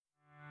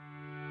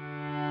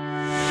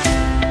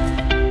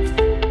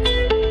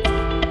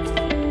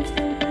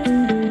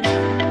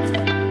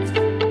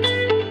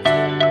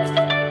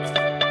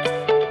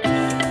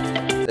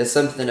There's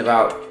something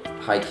about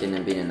hiking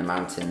and being in the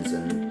mountains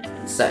and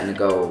setting a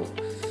goal,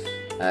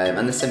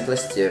 and the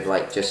simplicity of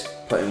like just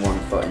putting one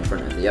foot in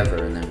front of the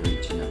other and then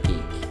reaching a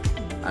peak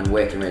and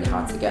working really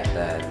hard to get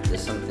there.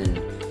 There's something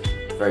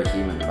very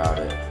human about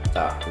it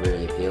that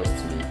really appeals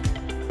to me.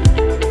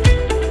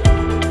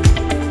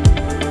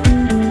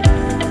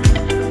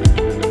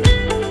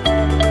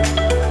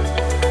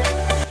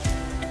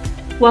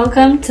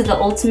 Welcome to the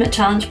Ultimate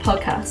Challenge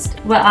podcast,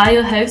 where I,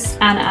 your host,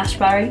 Anna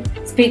Ashbury,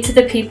 speak to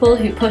the people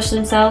who push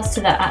themselves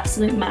to their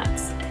absolute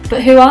max.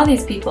 But who are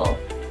these people?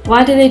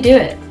 Why do they do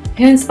it?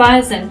 Who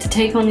inspires them to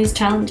take on these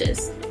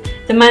challenges?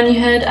 The man you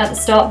heard at the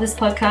start of this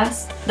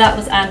podcast, that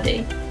was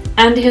Andy.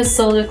 Andy has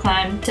solo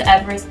climbed to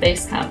Everest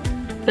Base Camp,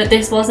 but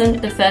this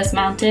wasn't the first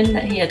mountain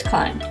that he had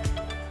climbed.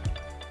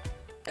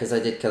 Because I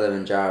did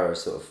Kilimanjaro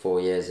sort of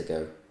 4 years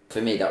ago. For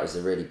me, that was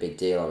a really big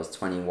deal. I was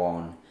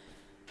 21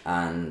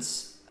 and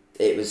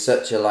it was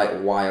such a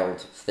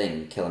wild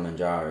thing,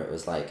 Kilimanjaro. It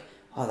was like,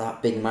 oh,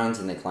 that big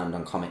mountain they climbed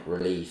on Comic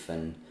Relief,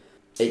 and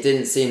it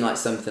didn't seem like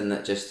something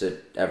that just an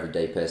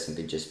everyday person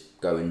could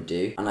just go and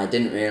do. And I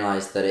didn't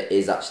realise that it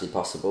is actually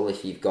possible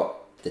if you've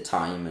got the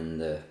time and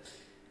the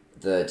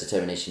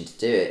determination to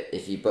do it.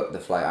 If you book the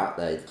flight out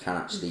there, you can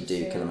actually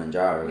do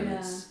Kilimanjaro, and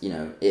it's,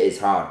 it is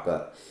hard,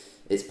 but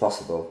it's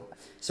possible.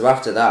 So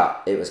after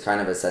that, it was kind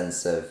of a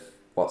sense of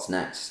what's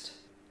next.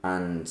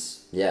 And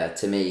yeah,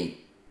 to me,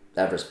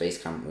 Everest Base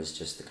Camp was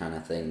just the kind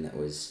of thing that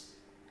was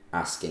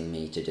asking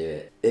me to do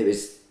it. It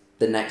was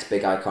the next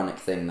big iconic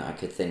thing that I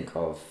could think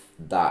of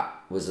that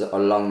was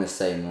along the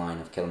same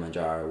line of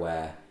Kilimanjaro,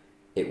 where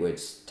it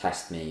would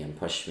test me and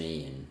push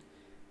me and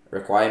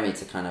require me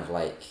to kind of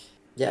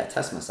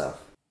test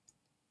myself.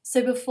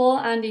 So before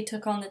Andy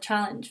took on the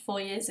challenge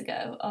 4 years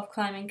ago of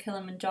climbing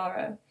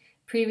Kilimanjaro,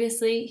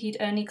 previously he'd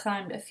only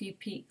climbed a few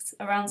peaks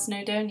around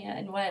Snowdonia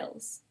in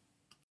Wales.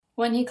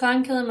 When he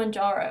climbed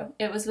Kilimanjaro,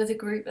 it was with a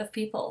group of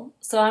people,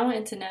 so I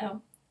wanted to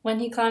know, when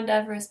he climbed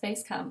Everest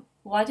Base Camp,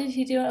 why did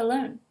he do it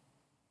alone?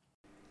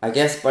 I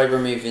guess by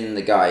removing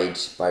the guide,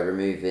 by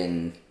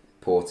removing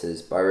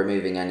porters, by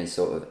removing any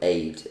sort of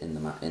aid in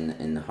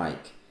the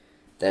hike,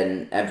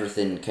 then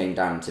everything came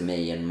down to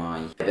me and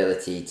my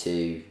ability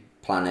to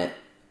plan it,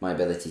 my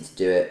ability to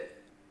do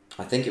it.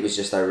 I think it was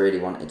just I really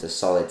wanted a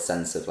solid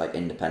sense of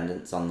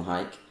independence on the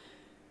hike.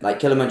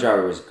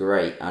 Kilimanjaro was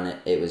great and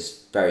it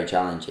was very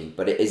challenging,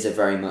 but it is a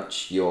very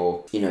much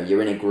you're in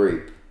a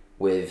group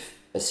with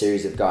a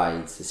series of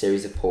guides, a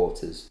series of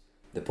porters.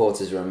 The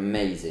porters are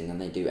amazing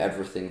and they do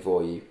everything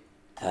for you.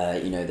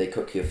 They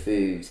cook your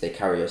food, they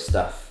carry your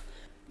stuff.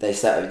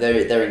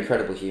 They're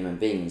incredible human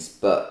beings,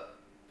 but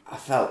I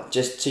felt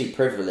just too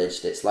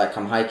privileged. It's like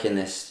I'm hiking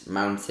this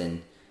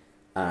mountain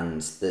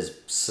and there's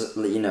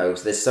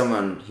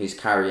someone who's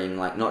carrying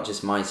not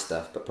just my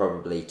stuff but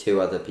probably two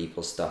other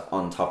people's stuff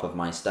on top of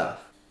my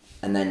stuff,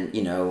 and then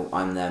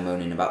I'm there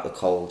moaning about the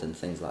cold and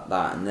things like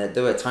that. And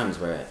there were times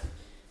where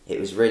it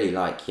was really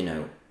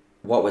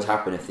what would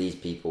happen if these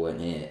people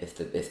weren't here, if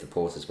the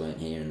porters weren't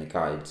here and the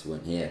guides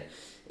weren't here?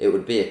 It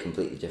would be a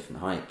completely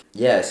different hike.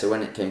 Yeah, so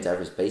when it came to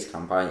Everest Base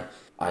Camp,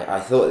 I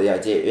thought the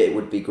idea it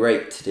would be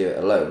great to do it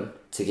alone,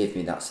 to give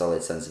me that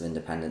solid sense of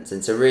independence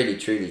and to really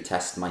truly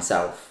test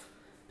myself.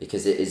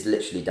 Because it is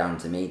literally down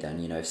to me then,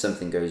 if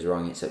something goes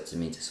wrong, it's up to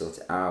me to sort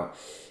it out.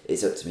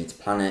 It's up to me to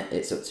plan it.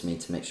 It's up to me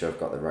to make sure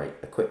I've got the right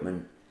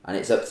equipment. And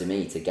it's up to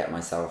me to get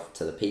myself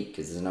to the peak,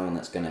 because there's no one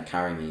that's going to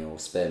carry me or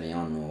spur me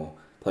on or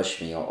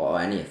push me or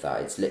any of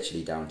that. It's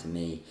literally down to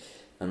me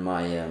and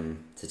my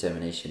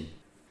determination.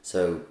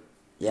 So,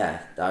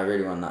 yeah, I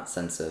really want that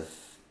sense of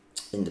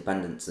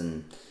independence.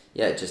 And,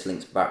 yeah, it just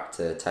links back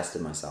to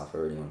testing myself. I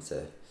really want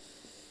to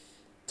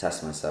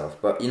test myself,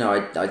 but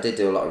I did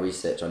do a lot of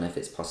research on if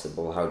it's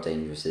possible, how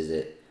dangerous is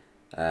it,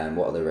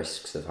 what are the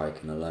risks of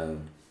hiking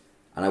alone,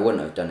 and I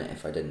wouldn't have done it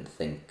if I didn't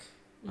think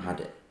I had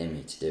it in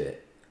me to do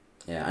it.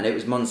 Yeah, and it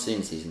was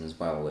monsoon season as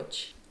well,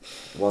 which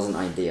wasn't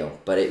ideal,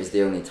 but it was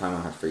the only time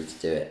I had free to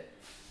do it,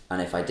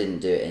 and if I didn't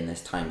do it in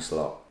this time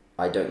slot,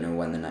 I don't know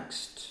when the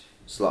next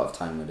slot of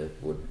time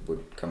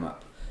would come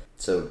up.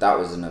 So that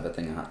was another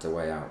thing I had to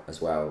weigh out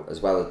as well as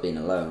being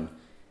alone.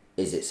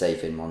 Is it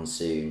safe in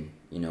monsoon?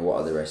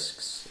 What are the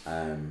risks,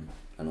 and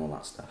all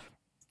that stuff.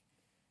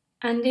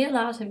 Andy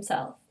allowed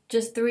himself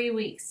just 3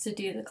 weeks to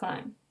do the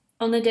climb.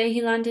 On the day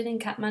he landed in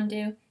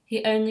Kathmandu,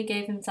 he only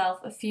gave himself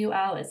a few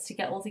hours to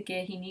get all the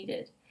gear he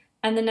needed,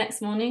 and the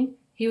next morning,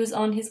 he was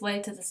on his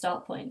way to the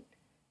start point.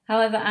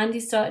 However, Andy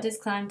started his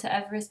climb to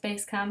Everest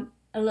Base Camp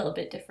a little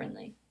bit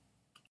differently.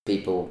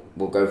 People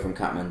will go from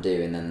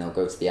Kathmandu and then they'll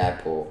go to the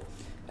airport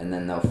and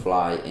then they'll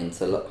fly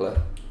into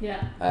Lukla.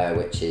 Yeah.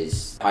 Which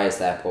is the highest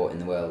airport in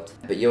the world.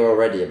 But you're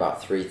already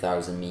about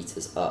 3,000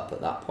 metres up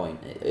at that point.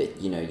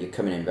 You're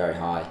coming in very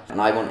high. And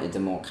I wanted a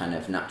more kind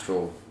of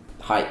natural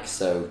hike,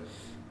 so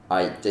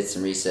I did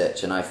some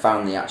research and I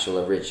found the actual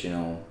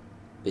original,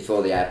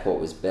 before the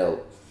airport was built,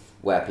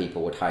 where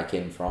people would hike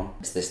in from.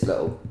 It's this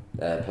little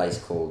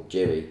place called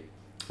Jiri,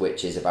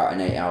 which is about an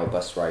 8-hour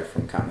bus ride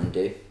from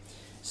Kathmandu.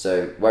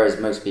 So whereas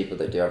most people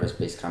that do Everest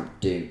Base Camp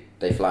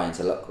they fly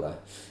into Lukla,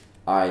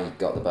 I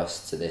got the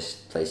bus to this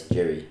place,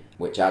 Jiri,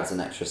 which adds an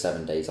extra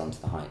 7 days onto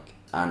the hike.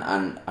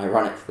 And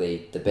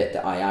ironically, the bit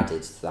that I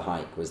added to the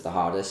hike was the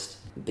hardest,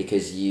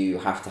 because you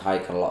have to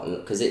hike a lot,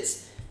 because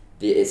it's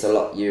a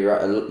lot, you're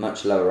at a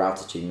much lower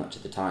altitude much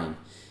of the time,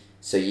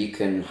 so you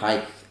can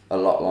hike a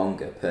lot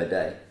longer per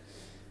day,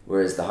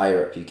 whereas the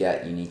higher up you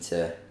get, you need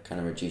to kind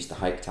of reduce the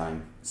hike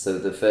time. So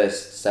the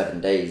first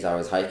 7 days I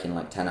was hiking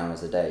like 10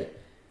 hours a day,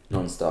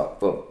 non-stop,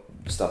 but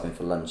stopping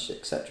for lunch,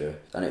 etc.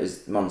 And it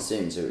was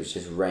monsoon, so it was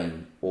just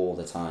rain all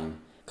the time,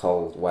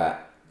 cold,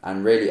 wet,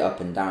 and really up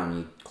and down.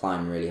 You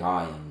climb really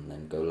high and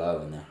then go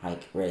low and then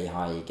hike really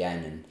high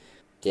again. And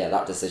yeah,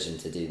 that decision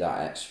to do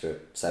that extra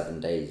 7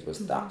 days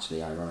was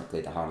actually,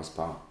 ironically, the hardest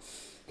part,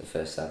 the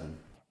first 7.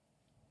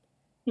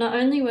 Not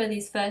only were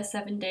these first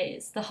 7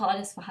 days the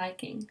hardest for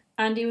hiking,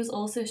 Andy was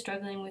also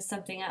struggling with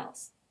something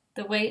else,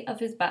 the weight of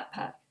his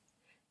backpack.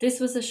 This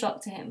was a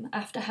shock to him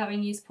after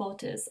having used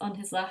porters on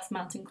his last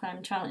mountain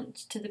climb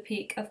challenge to the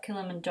peak of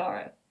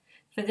Kilimanjaro.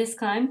 For this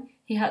climb,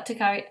 he had to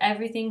carry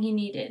everything he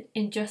needed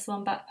in just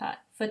one backpack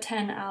for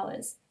 10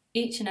 hours,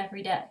 each and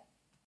every day.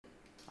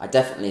 I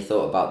definitely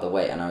thought about the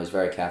weight, and I was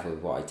very careful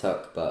with what I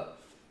took, but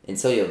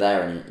until you're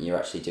there and you're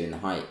actually doing the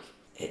hike,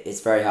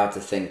 it's very hard to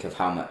think of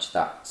how much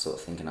that sort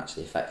of thing can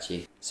actually affect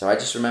you. So I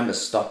just remember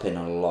stopping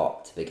a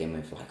lot to begin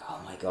with, like,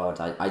 oh my god,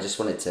 I just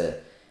wanted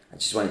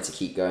to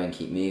keep going,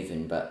 keep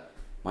moving, but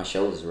my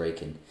shoulders were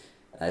aching.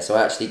 So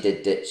I actually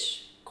did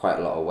ditch quite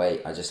a lot of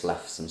weight. I just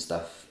left some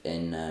stuff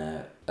in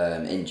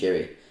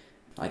Jiri.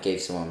 I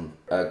gave someone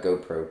a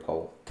GoPro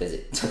pole because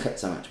it took up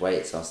so much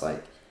weight, so I was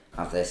like,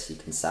 have this, you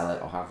can sell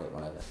it or have it,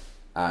 whatever.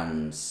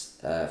 And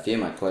a few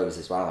of my clothes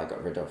as well I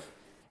got rid of.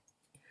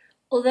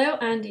 Although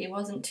Andy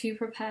wasn't too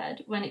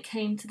prepared when it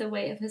came to the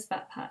weight of his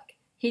backpack,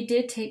 he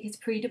did take his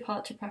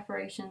pre-departure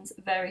preparations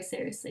very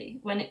seriously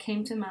when it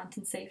came to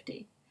mountain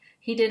safety.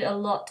 He did a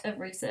lot of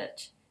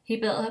research. He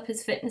built up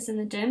his fitness in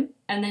the gym,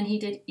 and then he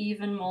did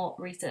even more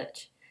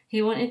research.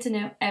 He wanted to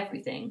know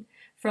everything,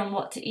 from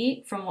what to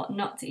eat, from what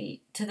not to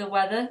eat, to the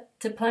weather,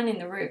 to planning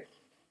the route.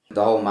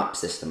 The whole map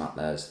system up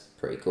there is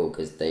pretty cool,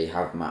 because they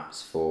have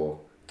maps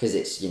because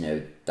it's,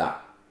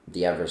 that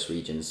the Everest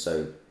region's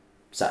so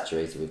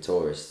saturated with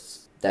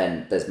tourists,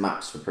 then there's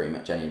maps for pretty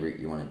much any route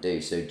you want to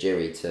do. So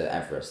Jiri to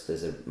Everest,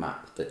 there's a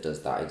map that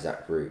does that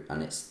exact route,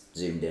 and it's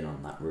zoomed in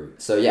on that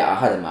route. So yeah, I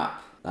had a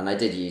map, and I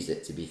did use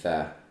it, to be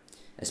fair.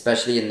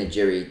 Especially in the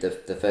Jiri,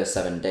 the first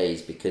 7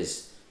 days,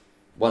 because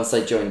once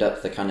I joined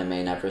up the kind of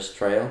main Everest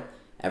trail,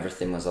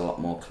 everything was a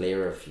lot more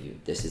clear of you.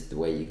 This is the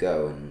way you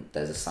go, and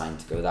there's a sign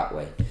to go that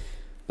way.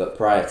 But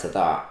prior to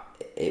that,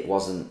 it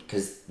wasn't,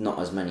 because not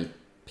as many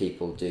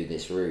people do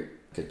this route,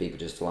 because people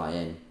just fly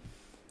in.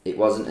 It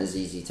wasn't as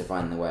easy to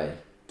find the way.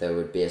 There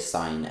would be a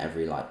sign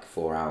every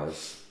 4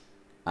 hours,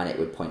 and it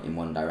would point in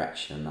one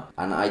direction.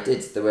 And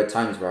there were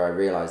times where I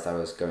realised I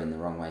was going the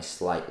wrong way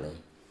slightly.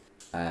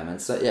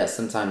 And so, yeah,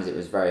 sometimes it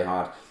was very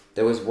hard.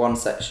 There was one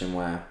section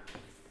where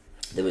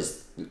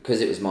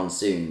because it was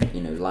monsoon,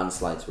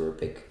 landslides were a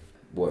big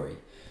worry.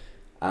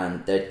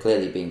 And there'd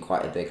clearly been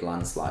quite a big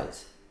landslide,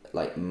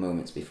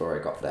 moments before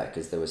I got there,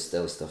 because there was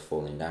still stuff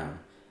falling down.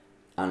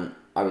 And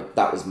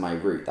that was my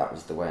route, that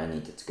was the way I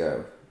needed to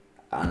go.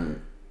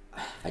 And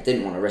I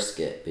didn't want to risk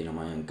it being on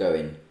my own,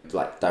 going,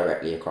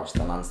 directly across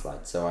the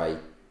landslide. So I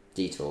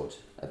detoured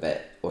a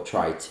bit, or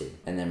tried to,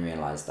 and then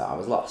realised that I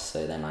was lost.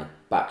 So then I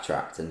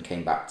backtracked and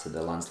came back to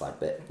the landslide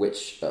bit,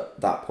 which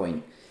at that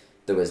point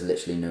there was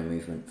literally no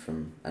movement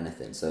from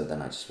anything. So then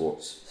I just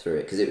walked through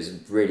it, because it was a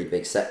really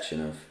big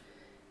section of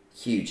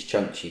huge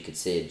chunks you could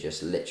see had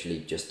just literally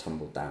just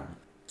tumbled down.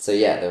 So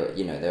yeah,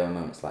 there were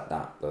moments like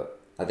that.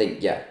 But I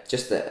think, yeah,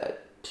 just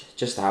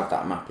to have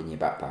that map in your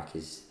backpack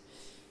is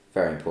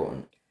very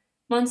important.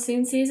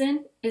 Monsoon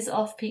season is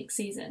off-peak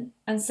season,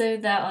 and so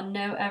there are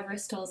no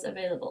Everest tours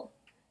available.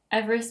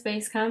 Everest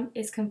Base Camp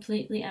is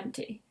completely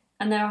empty,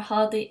 and there are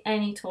hardly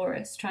any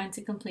tourists trying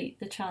to complete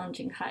the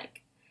challenging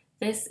hike.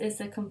 This is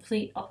the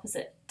complete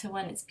opposite to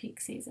when it's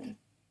peak season.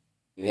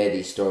 You hear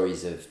these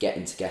stories of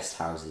getting to guest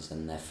houses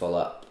and they're full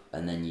up,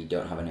 and then you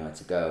don't have anywhere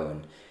to go,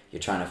 and you're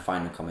trying to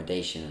find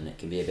accommodation, and it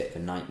can be a bit of a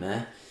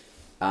nightmare.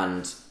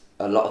 And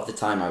a lot of the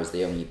time I was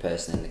the only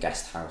person in the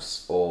guest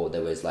house, or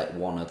there was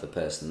one other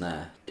person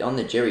there. On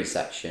the Jiri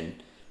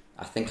section,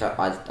 I think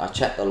I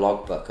checked the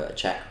logbook at a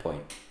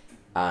checkpoint,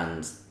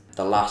 and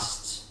the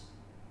last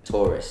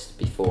tourist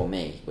before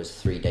me was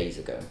 3 days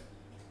ago.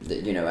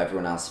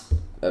 Everyone else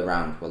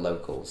around were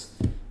locals.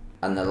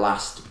 And the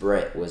last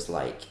Brit was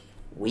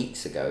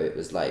weeks ago. It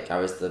was I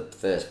was the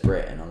first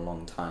Brit in a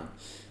long time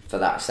for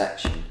that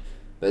section.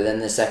 But then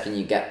the second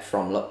you get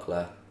from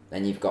Lukla,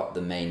 then you've got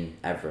the main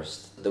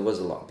Everest. There was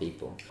a lot of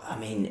people. I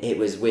mean, it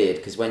was weird,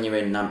 because when you're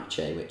in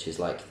Namche, which is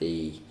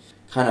the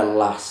kind of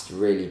last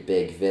really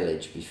big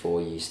village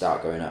before you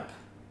start going up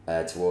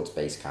towards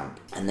base camp,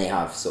 and they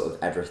have sort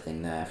of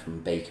everything there,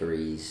 from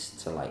bakeries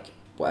to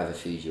whatever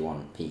food you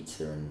want,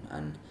 pizza,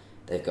 and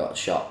they've got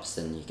shops,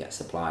 and you get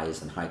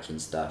supplies and hiking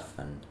stuff,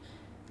 and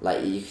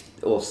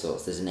all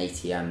sorts. There's an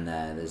ATM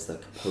there, there's a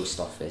post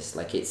office,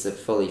 it's a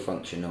fully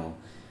functional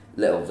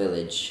little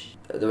village.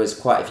 There was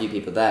quite a few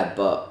people there,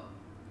 but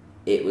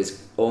it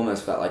was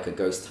almost felt like a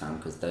ghost town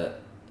because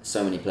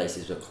so many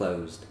places were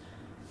closed.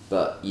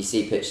 But you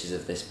see pictures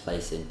of this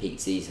place in peak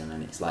season,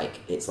 and it's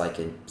like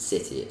a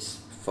city. It's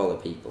full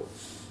of people.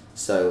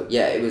 So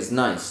yeah, it was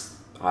nice.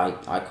 I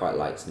quite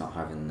liked not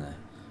having the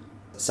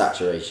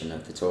saturation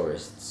of the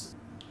tourists.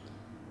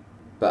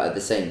 But at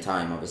the same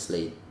time,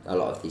 obviously, a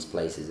lot of these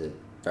places are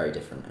very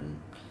different, and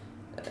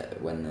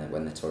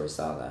when the tourists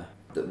are there.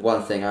 The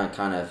one thing I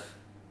kind of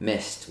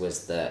missed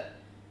was that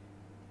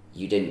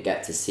you didn't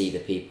get to see the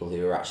people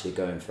who are actually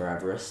going for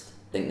Everest.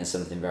 I think there's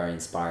something very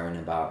inspiring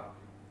about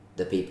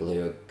the people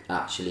who are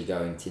actually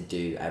going to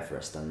do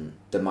Everest and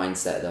the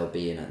mindset they'll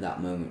be in at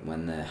that moment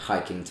when they're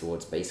hiking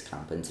towards base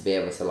camp, and to be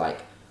able to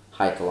like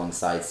hike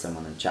alongside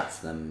someone and chat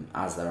to them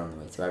as they're on the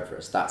way to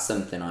Everest. That's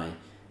something I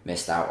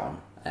missed out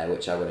on,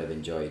 which I would have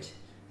enjoyed.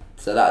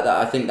 So that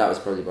I think that was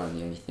probably one of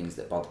the only things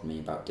that bothered me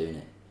about doing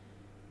it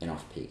in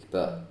off-peak.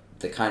 But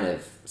the kind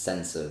of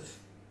sense of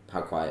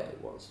how quiet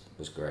it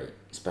was great,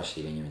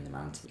 especially when you're in the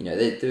mountains. You know,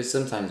 there was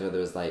some times where there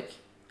was like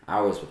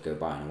hours would go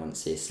by and I wouldn't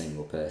see a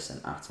single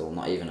person at all,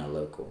 not even a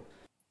local.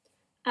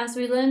 As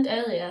we learned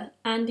earlier,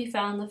 Andy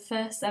found the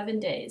first 7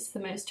 days the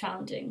most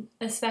challenging,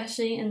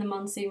 especially in the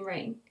monsoon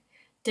rain.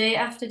 Day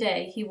after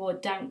day, he wore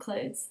damp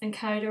clothes and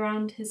carried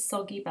around his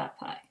soggy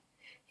backpack.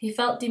 He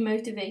felt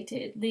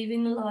demotivated,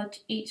 leaving the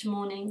lodge each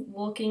morning,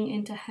 walking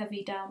into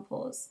heavy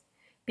downpours.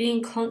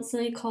 Being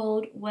constantly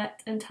cold,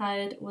 wet and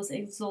tired was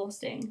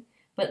exhausting,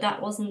 but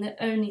that wasn't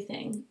the only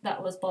thing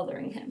that was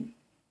bothering him.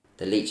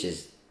 The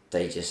leeches,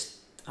 they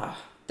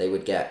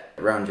would get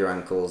around your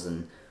ankles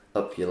and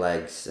up your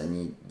legs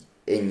and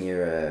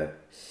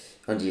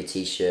under your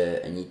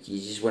t-shirt, and you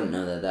just wouldn't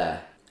know they're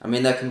there. I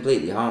mean, they're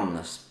completely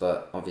harmless,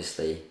 but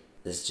obviously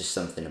there's just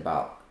something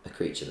about a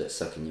creature that's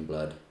sucking your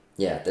blood.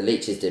 Yeah, the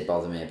leeches did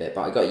bother me a bit,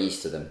 but I got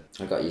used to them.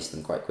 I got used to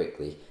them quite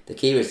quickly. The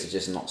key was to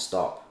just not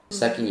stop. The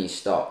second you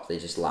stop, they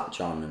just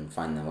latch on and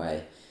find their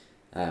way.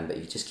 But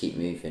you just keep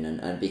moving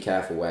and be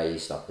careful where you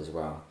stop as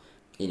well.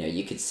 You know,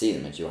 you could see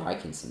them as you were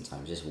hiking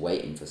sometimes, just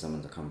waiting for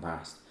someone to come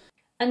past.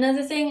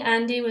 Another thing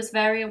Andy was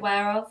very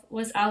aware of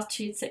was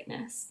altitude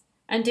sickness,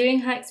 and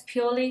doing hikes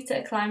purely to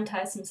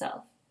acclimatise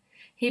himself.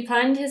 He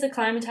planned his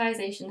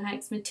acclimatisation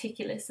hikes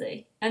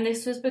meticulously, and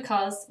this was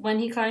because when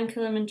he climbed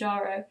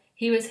Kilimanjaro,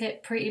 he was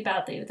hit pretty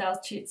badly with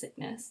altitude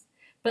sickness.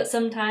 But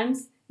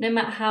sometimes, no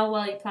matter how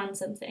well you plan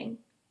something,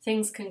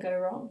 things can go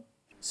wrong.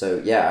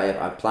 So yeah,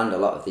 I planned a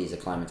lot of these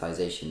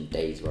acclimatisation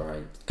days where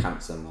I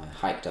camped somewhere,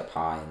 hiked up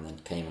high and then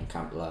came and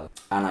camped low.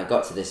 And I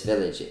got to this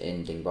village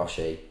in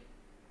Dingboche,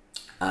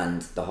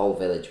 and the whole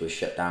village was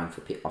shut down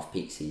for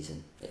off-peak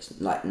season. It's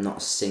like not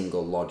a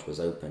single lodge was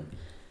open.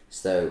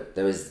 So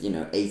there was,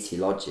 80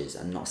 lodges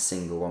and not a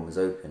single one was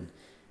open.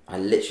 I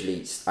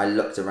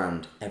looked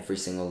around every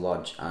single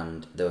lodge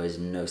and there was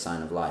no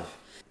sign of life.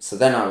 So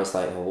then I was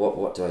like, well,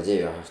 what do I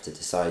do? I have to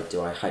decide,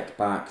 do I hike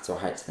back? Do I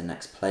hike to the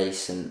next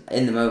place? And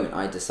in the moment,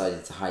 I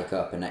decided to hike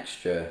up an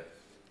extra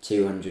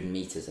 200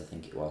 metres, I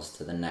think it was,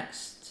 to the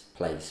next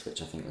place,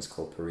 which I think was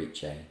called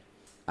Periche.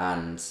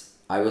 And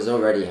I was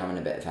already having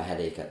a bit of a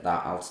headache at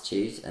that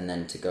altitude, and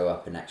then to go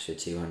up an extra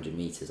 200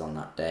 metres on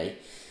that day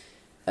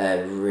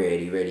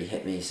really, really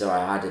hit me. So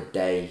I had a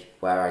day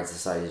where I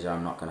decided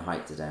I'm not going to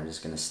hike today. I'm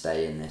just going to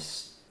stay in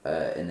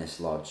this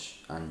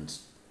lodge and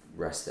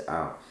rest it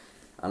out.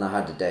 And I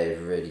had a day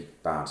of really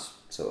bad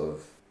sort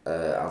of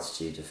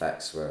altitude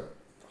effects, were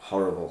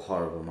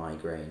horrible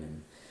migraine,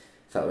 and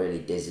felt really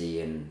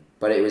dizzy.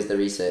 But it was the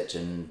research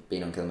and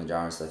being on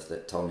Kilimanjaro and stuff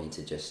that told me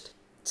to just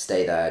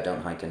stay there,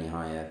 don't hike any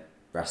higher,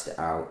 rest it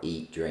out,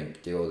 eat,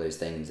 drink, do all those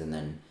things, and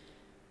then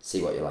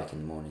see what you're like in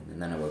the morning.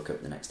 And then I woke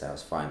up the next day, I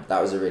was fine. But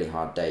that was a really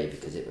hard day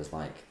because it was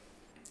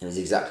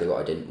exactly what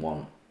I didn't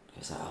want. I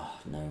was like, oh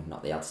no,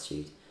 not the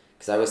altitude.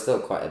 Because I was still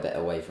quite a bit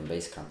away from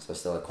base camp, so I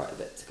still had quite a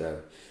bit to go.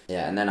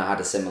 Yeah, and then I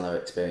had a similar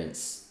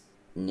experience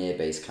near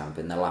base camp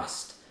in the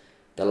last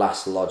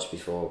lodge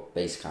before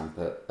base camp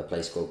at a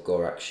place called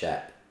Gorak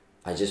Shep.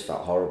 I just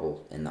felt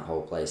horrible in that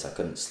whole place. I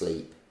couldn't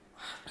sleep,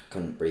 I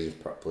couldn't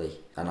breathe properly,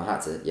 and I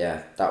had to.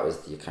 Yeah, that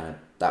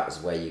was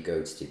where you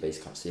go to do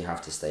base camp, so you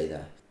have to stay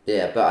there.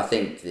 Yeah, but I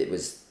think it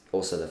was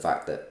also the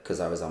fact that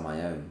because I was on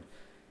my own,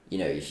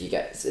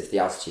 if the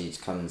altitude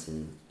comes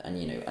and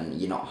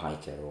you're not a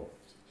hiker or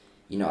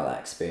you're not that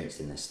experienced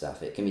in this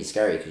stuff, it can be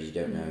scary because you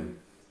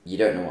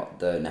don't know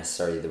what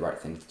necessarily the right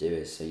thing to do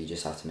is, so you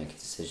just have to make a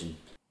decision.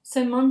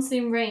 So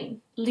monsoon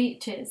rain,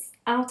 leeches,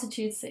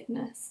 altitude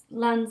sickness,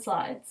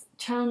 landslides,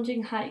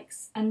 challenging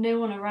hikes, and no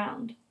one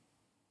around.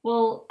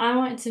 Well, I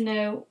wanted to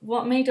know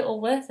what made it all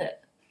worth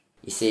it.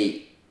 You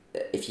see,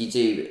 if you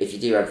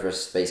do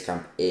Everest Base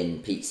Camp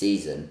in peak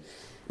season,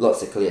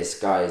 lots of clear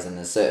skies, and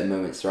there's certain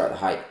moments throughout the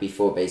hike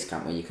before base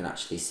camp when you can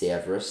actually see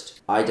Everest.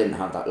 I didn't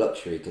have that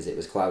luxury because it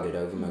was clouded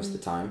over most of the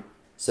time.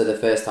 So the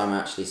first time I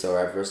actually saw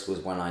Everest was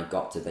when I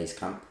got to base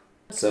camp.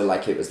 So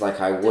it was like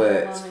I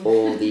worked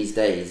all these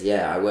days.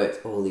 Yeah, I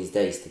worked all these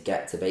days to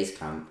get to base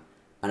camp,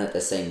 and at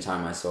the same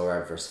time I saw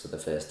Everest for the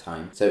first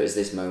time. So it was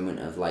this moment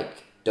of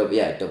double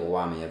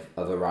whammy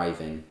of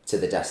arriving to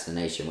the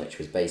destination, which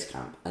was base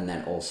camp, and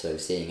then also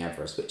seeing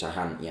Everest, which I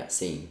hadn't yet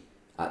seen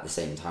at the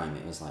same time.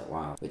 It was like,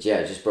 wow. But yeah,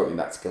 it just brought me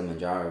back to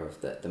Kilimanjaro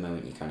of the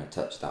moment you kind of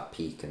touch that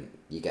peak and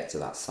you get to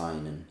that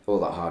sign and all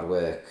that hard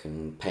work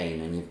and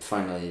pain and you're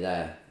finally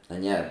there.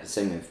 And yeah,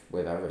 same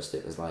with Everest.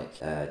 It was like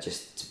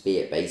just to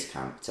be at base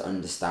camp, to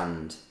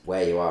understand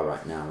where you are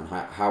right now and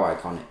how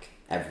iconic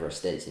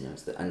Everest is, you know,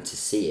 and to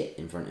see it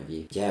in front of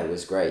you. Yeah, it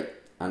was great.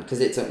 And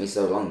because it took me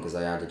so long, because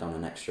I added on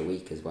an extra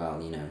week as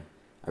well, you know,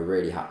 I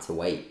really had to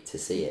wait to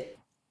see it.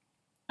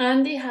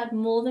 Andy had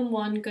more than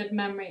one good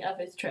memory of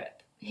his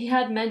trip. He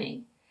had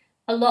many.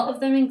 A lot of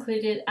them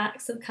included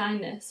acts of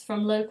kindness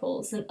from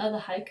locals and other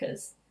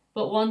hikers,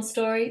 but one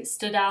story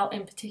stood out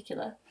in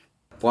particular.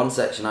 One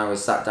section I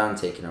was sat down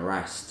taking a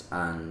rest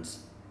and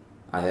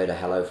I heard a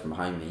hello from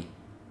behind me,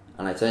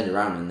 and I turned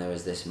around and there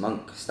was this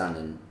monk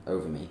standing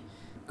over me.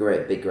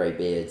 Great big grey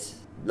beard,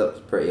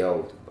 looked pretty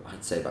old,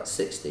 I'd say about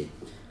 60,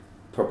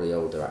 probably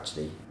older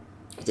actually.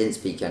 He didn't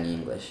speak any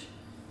English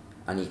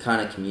and he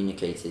kind of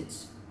communicated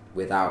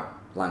without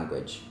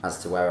language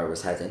as to where I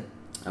was heading,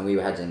 and we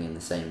were heading in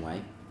the same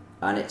way,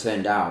 and it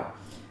turned out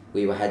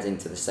we were heading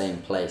to the same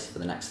place for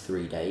the next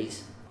 3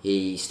 days.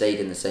 He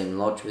stayed in the same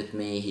lodge with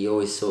me. He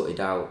always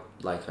sorted out,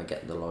 like, I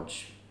get the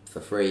lodge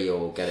for free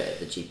or get it at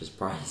the cheapest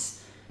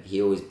price.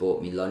 He always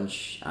bought me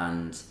lunch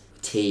and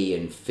tea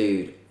and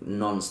food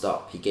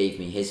non-stop. He gave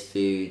me his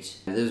food.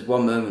 And there was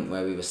one moment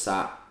where we were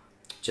sat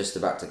just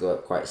about to go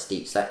up quite a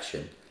steep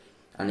section,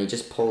 and he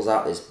just pulls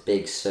out this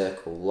big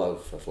circle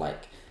loaf of,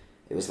 like,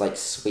 it was like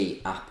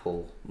sweet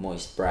apple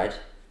moist bread,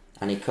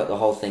 and he cut the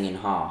whole thing in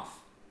half.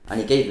 And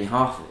he gave me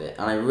half of it,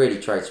 and I really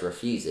tried to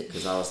refuse it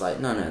because I was like,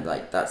 no,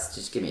 like, that's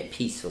just give me a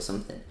piece or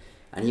something.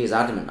 And he was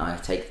adamant I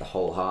take the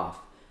whole half.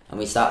 And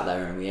we sat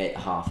there and we ate a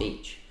half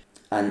each.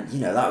 And, you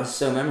know, that was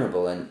so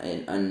memorable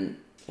and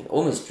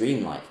almost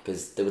dreamlike,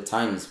 because there were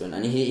times when,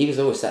 and he was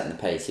always setting the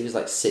pace. He was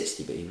like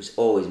 60, but he was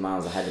always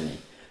miles ahead of me.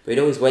 But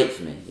he'd always wait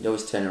for me. He'd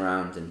always turn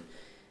around, and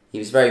he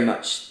was very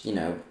much, you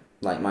know,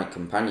 like my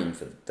companion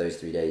for those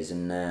 3 days.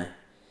 And,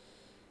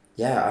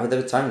 yeah, there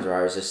were times where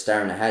I was just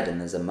staring ahead and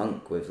there's a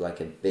monk with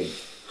like a big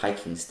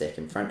hiking stick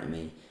in front of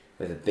me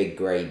with a big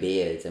grey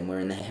beard, and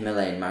we're in the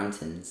Himalayan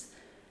mountains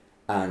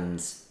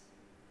and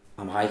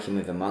I'm hiking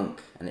with a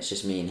monk and it's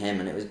just me and him,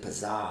 and it was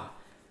bizarre,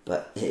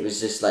 but it was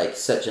just like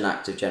such an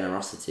act of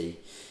generosity.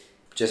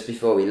 Just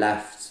before we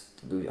left,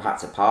 we had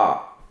to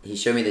part. He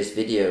showed me this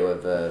video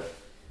of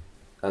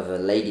a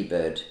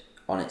ladybird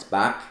on its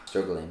back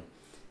struggling,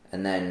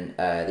 and then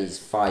these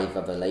 5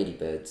 other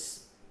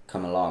ladybirds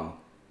come along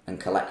and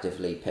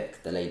collectively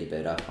pick the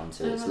ladybird up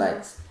onto its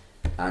legs.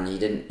 And he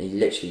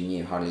literally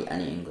knew hardly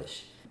any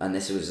English. And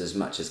this was as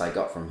much as I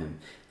got from him.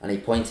 And he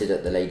pointed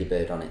at the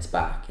ladybird on its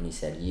back and he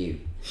said,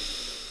 "You."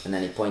 And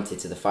then he pointed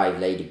to the 5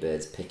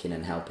 ladybirds picking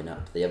and helping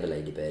up the other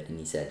ladybird and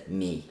he said,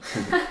 "Me."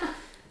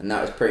 And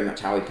that was pretty much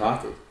how we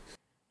parted.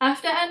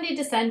 After Andy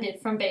descended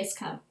from base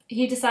camp,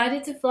 he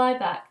decided to fly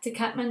back to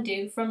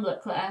Kathmandu from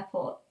Lukla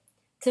Airport.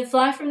 To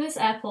fly from this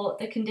airport,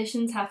 the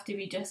conditions have to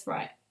be just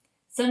right.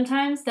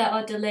 Sometimes there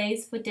are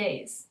delays for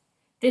days.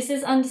 This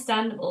is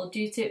understandable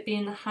due to it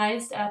being the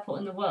highest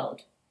airport in the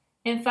world.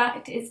 In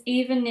fact, it's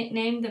even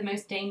nicknamed the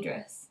most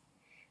dangerous.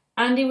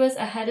 Andy was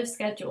ahead of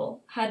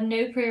schedule, had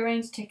no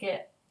pre-arranged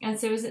ticket, and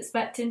so was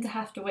expecting to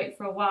have to wait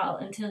for a while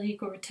until he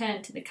could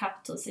return to the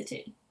capital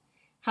city.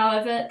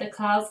 However, the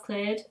clouds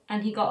cleared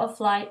and he got a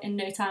flight in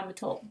no time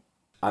at all.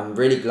 I'm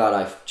really glad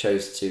I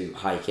chose to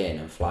hike in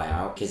and fly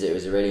out, because it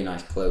was a really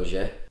nice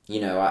closure. You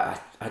know,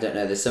 I don't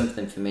know, there's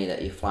something for me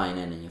that you're flying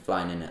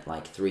in at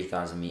like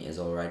 3,000 metres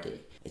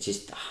already. It's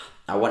just,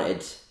 I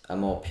wanted a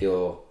more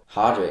pure,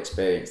 harder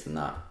experience than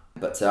that.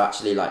 But to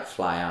actually like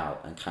fly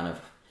out and kind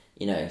of,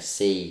 you know,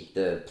 see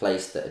the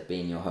place that had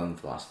been your home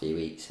for the last few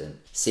weeks and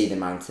see the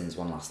mountains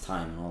one last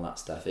time and all that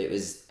stuff, it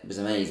was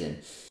amazing.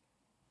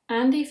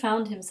 Andy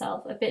found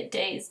himself a bit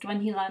dazed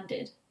when he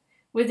landed.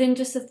 Within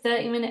just a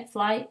 30-minute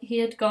flight, he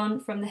had gone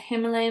from the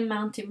Himalayan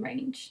mountain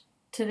range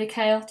to the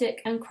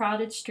chaotic and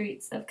crowded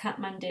streets of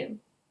Kathmandu.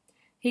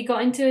 He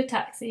got into a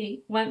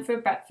taxi, went for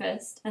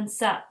breakfast, and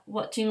sat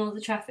watching all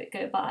the traffic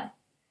go by.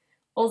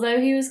 Although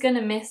he was going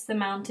to miss the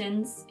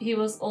mountains, he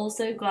was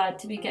also glad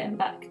to be getting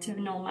back to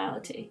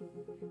normality.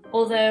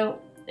 Although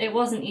it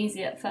wasn't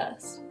easy at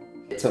first.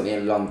 It took me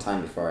a long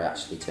time before I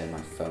actually turned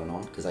my phone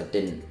on, because I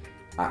didn't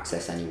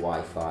access any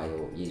Wi-Fi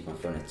or use my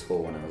phone at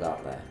all when I was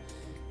out there.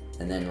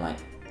 And then, like,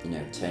 you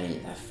know,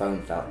 turning my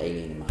phone felt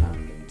alien in my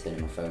hand, and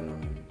turning my phone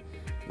on and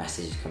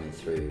messages coming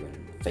through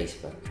and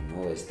Facebook and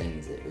all those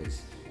things, it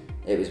was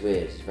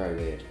weird. It was very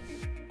weird.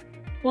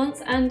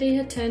 Once Andy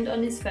had turned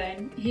on his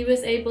phone, he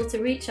was able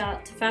to reach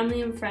out to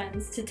family and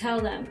friends to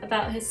tell them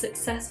about his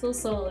successful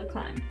solo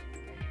climb.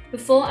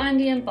 Before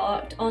Andy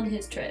embarked on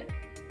his trip,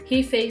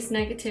 he faced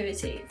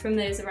negativity from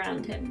those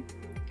around him.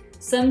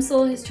 Some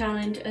saw his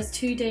challenge as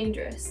too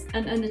dangerous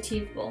and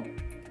unachievable.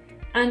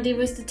 Andy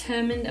was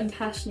determined and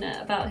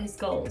passionate about his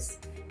goals,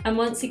 and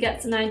once he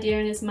gets an idea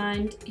in his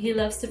mind, he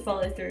loves to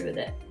follow through with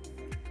it.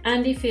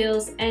 Andy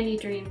feels any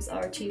dreams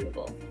are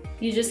achievable.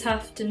 You just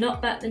have to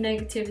not bat the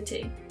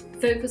negativity,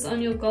 focus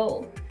on your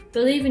goal,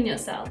 believe in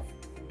yourself,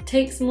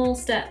 take small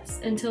steps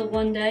until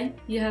one day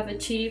you have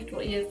achieved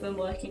what you have been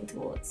working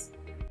towards.